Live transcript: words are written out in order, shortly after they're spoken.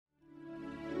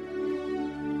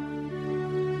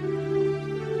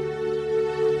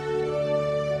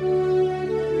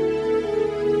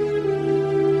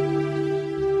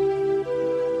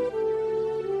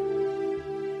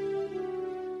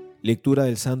Lectura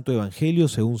del Santo Evangelio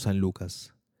según San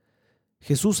Lucas.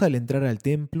 Jesús, al entrar al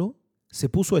templo, se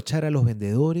puso a echar a los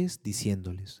vendedores,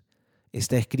 diciéndoles: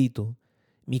 Está escrito,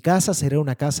 mi casa será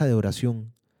una casa de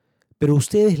oración, pero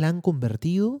ustedes la han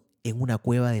convertido en una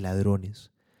cueva de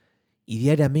ladrones. Y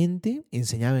diariamente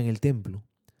enseñaba en el templo.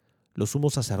 Los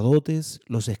sumos sacerdotes,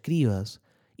 los escribas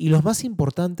y los más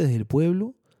importantes del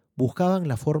pueblo buscaban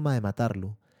la forma de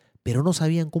matarlo, pero no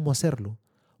sabían cómo hacerlo,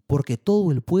 porque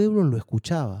todo el pueblo lo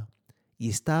escuchaba y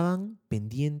estaban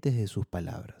pendientes de sus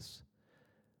palabras.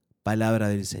 Palabra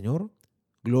del Señor,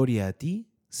 gloria a ti,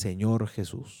 Señor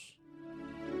Jesús.